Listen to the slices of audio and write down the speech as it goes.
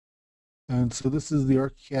And so this is the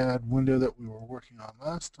ArchiCAD window that we were working on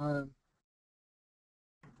last time.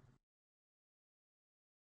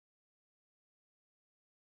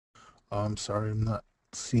 Oh, I'm sorry, I'm not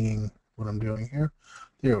seeing what I'm doing here.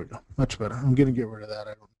 There we go, much better. I'm gonna get rid of that.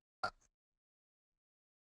 I don't.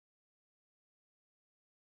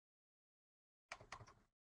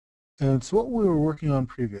 And so what we were working on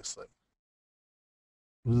previously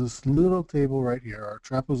was this little table right here, our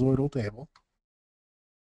trapezoidal table.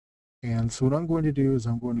 And so what I'm going to do is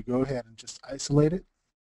I'm going to go ahead and just isolate it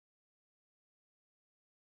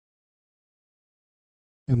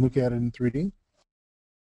and look at it in 3D.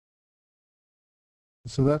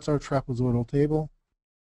 So that's our trapezoidal table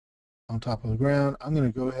on top of the ground. I'm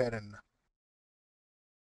going to go ahead and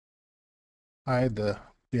hide the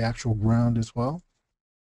actual ground as well.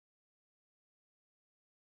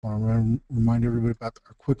 I want to remind everybody about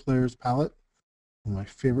our Quick Layers palette, one of my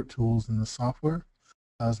favorite tools in the software.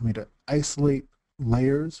 Allows me to isolate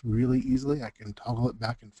layers really easily. I can toggle it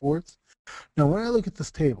back and forth. Now, when I look at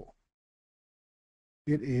this table,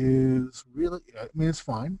 it is really, I mean, it's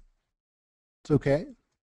fine. It's okay.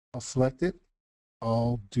 I'll select it.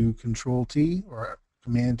 I'll do Control T or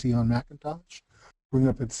Command T on Macintosh, bring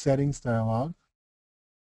up its settings dialog,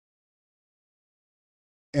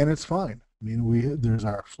 and it's fine. I mean, there's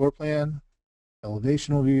our floor plan,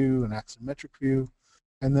 elevational view, an axometric view,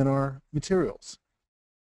 and then our materials.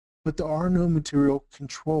 But there are no material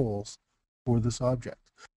controls for this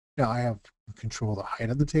object. Now I have control the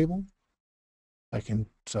height of the table. I can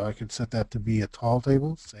set that to be a tall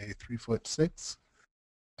table, say 3'6",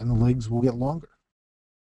 and the legs will get longer.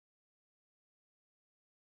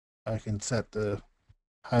 I can set the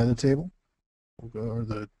height of the table, or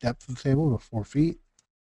the depth of the table to 4 feet,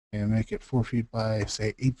 and make it 4 feet by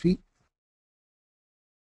say 8 feet.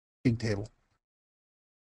 Big table.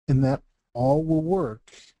 And that all will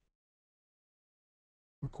work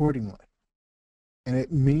accordingly. And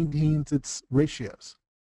it maintains its ratios.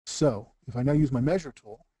 So if I now use my measure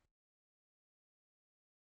tool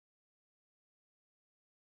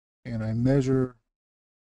and I measure,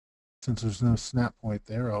 since there's no snap point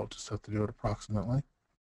there, I'll just have to do it approximately.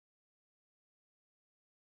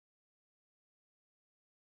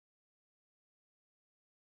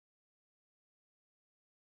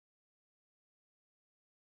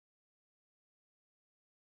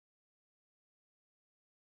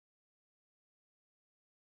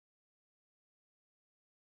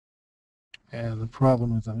 And the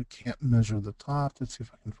problem is I can't measure the top. Let's see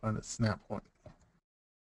if I can find a snap point.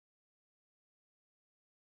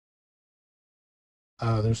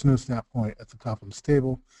 There's no snap point at the top of this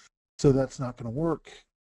table, so that's not going to work.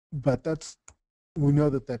 But we know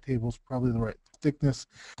that that table is probably the right thickness.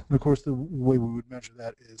 And of course, the way we would measure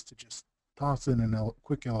that is to just toss in a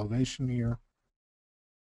quick elevation here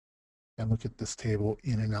and look at this table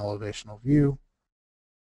in an elevational view.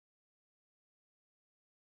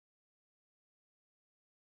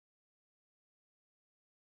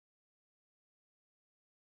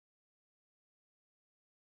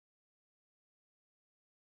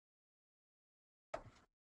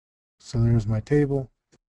 So there's my table.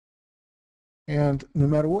 And no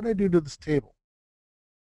matter what I do to this tabletop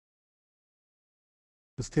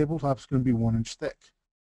is going to be 1 inch thick.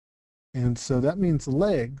 And so that means the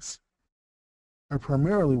legs are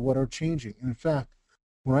primarily what are changing. And in fact,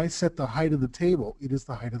 when I set the height of the table, it is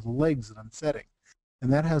the height of the legs that I'm setting.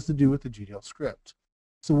 And that has to do with the GDL script.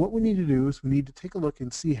 So what we need to do is we need to take a look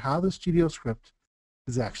and see how this GDL script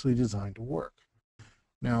is actually designed to work.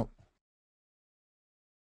 Now,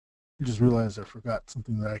 I just realized I forgot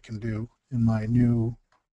something that I can do in my new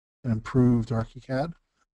and improved ArchiCAD.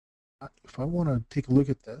 If I want to take a look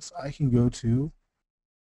at this, I can go to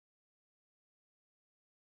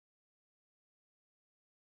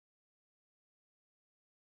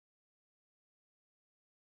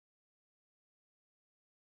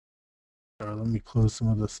let me close some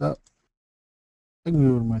of this up. I can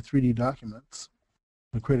go to my 3D documents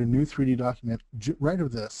and create a new 3D document right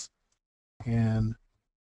of this and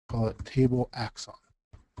call it table axon.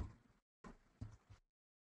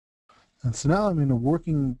 And so now I'm in a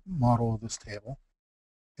working model of this table,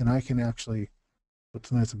 and I can actually,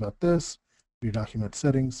 what's nice about this, 3D document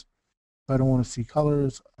settings. If I don't want to see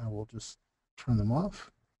colors, I will just turn them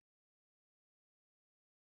off.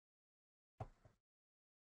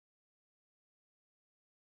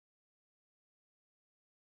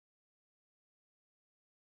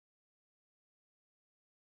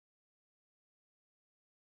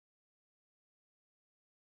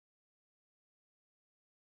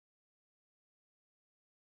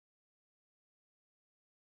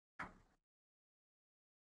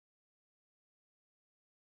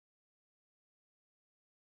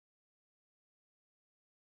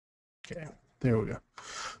 Okay, there we go.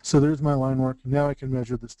 So there's my line work. Now I can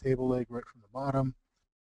measure this table leg right from the bottom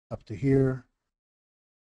up to here.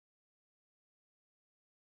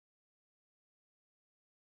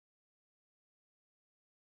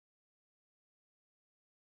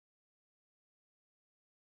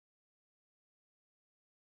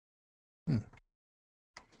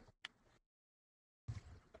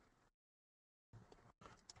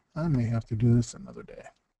 I may have to do this another day.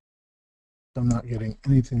 I'm not getting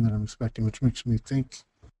anything that I'm expecting, which makes me think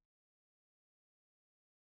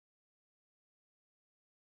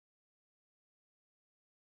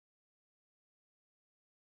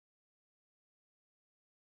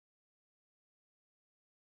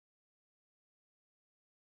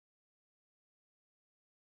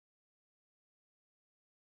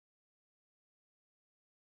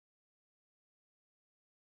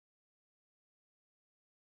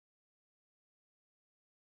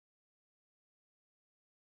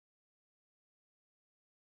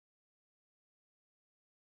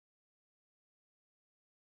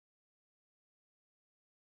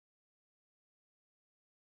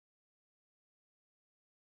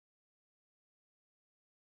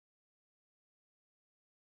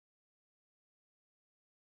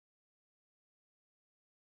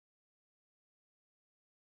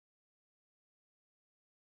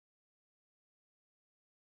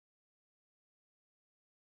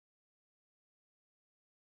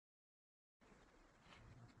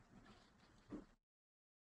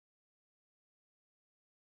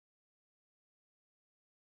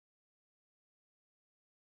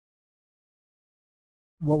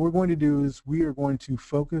what we're going to do is we are going to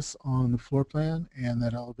focus on the floor plan and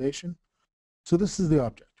that elevation. So this is the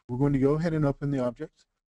object. We're going to go ahead and open the object.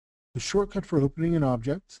 The shortcut for opening an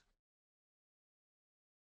object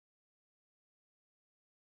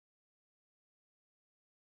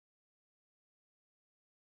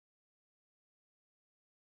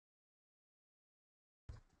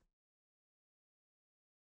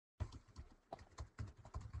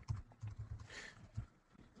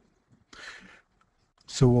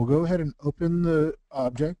So we'll go ahead and open the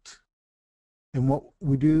object. And what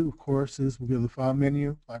we do, of course, is we go to the File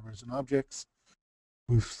menu, Libraries and Objects.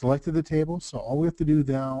 We've selected the table, so all we have to do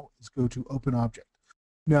now is go to Open Object.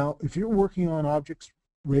 Now, if you're working on objects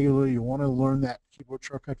regularly, you want to learn that keyboard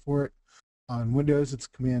shortcut for it. On Windows, it's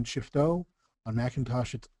Command-Shift-O. On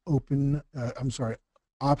Macintosh, it's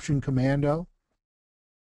Option Command-O.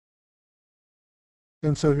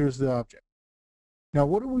 And so here's the object. Now,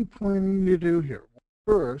 what are we planning to do here?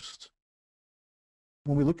 First,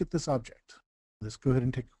 when we look at this object, let's go ahead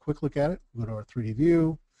and take a quick look at it. Go to our 3D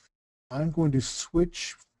view. I'm going to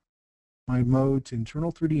switch my mode to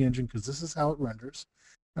internal 3D engine because this is how it renders.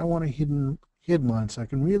 I want a hidden line so I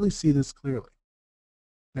can really see this clearly.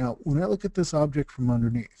 Now, when I look at this object from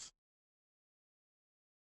underneath,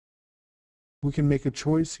 we can make a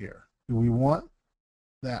choice here. Do we want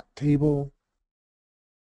that table?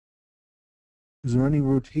 Is there any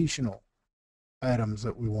rotational items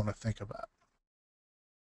that we want to think about?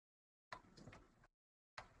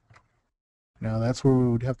 Now that's where we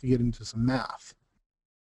would have to get into some math.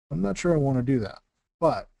 I'm not sure I want to do that,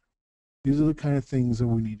 but these are the kind of things that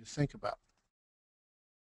we need to think about.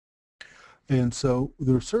 And so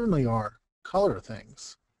there certainly are color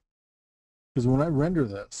things, because when I render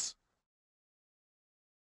this,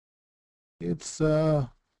 it's well,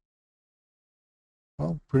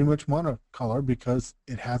 pretty much monocolor because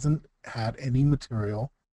it hasn't had any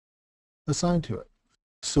material assigned to it.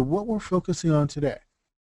 So what we're focusing on today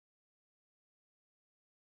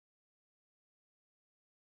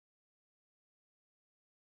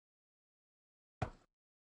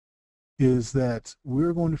is that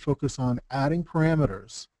we're going to focus on adding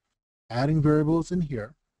parameters, adding variables in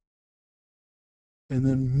here, and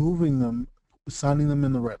then moving them, assigning them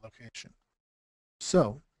in the right location.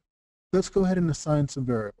 So let's go ahead and assign some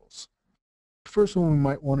variables. The first one we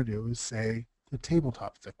might want to do is say the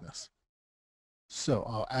tabletop thickness. So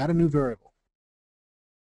I'll add a new variable.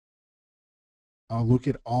 I'll look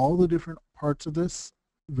at all the different parts of this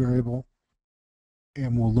variable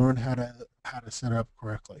and we'll learn how to set it up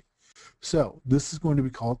correctly. So this is going to be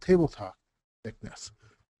called tabletop thickness.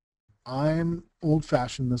 I'm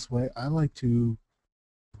old-fashioned this way. I like to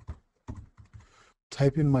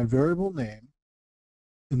type in my variable name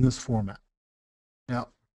in this format. Now,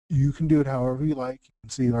 you can do it however you like. You can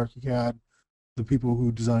see ArchiCAD. The people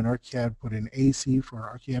who design ArchiCAD put in AC for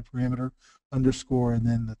an ArchiCAD parameter, underscore, and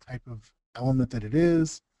then the type of element that it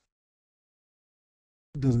is.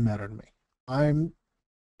 It doesn't matter to me. I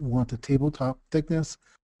want the tabletop thickness.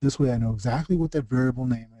 This way I know exactly what that variable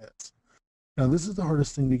name is. Now this is the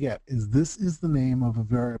hardest thing to get, is this is the name of a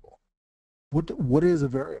variable. What is a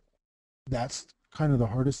variable? That's kind of the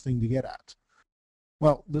hardest thing to get at.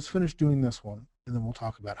 Well, let's finish doing this one, and then we'll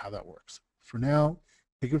talk about how that works. For now,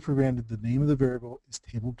 take it for granted the name of the variable is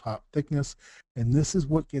tabletop thickness, and this is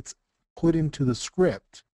what gets put into the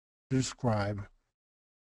script to describe,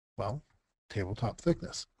 well, tabletop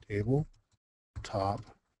thickness. Tabletop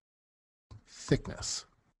thickness.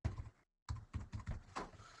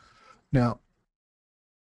 Now,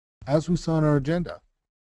 as we saw in our agenda,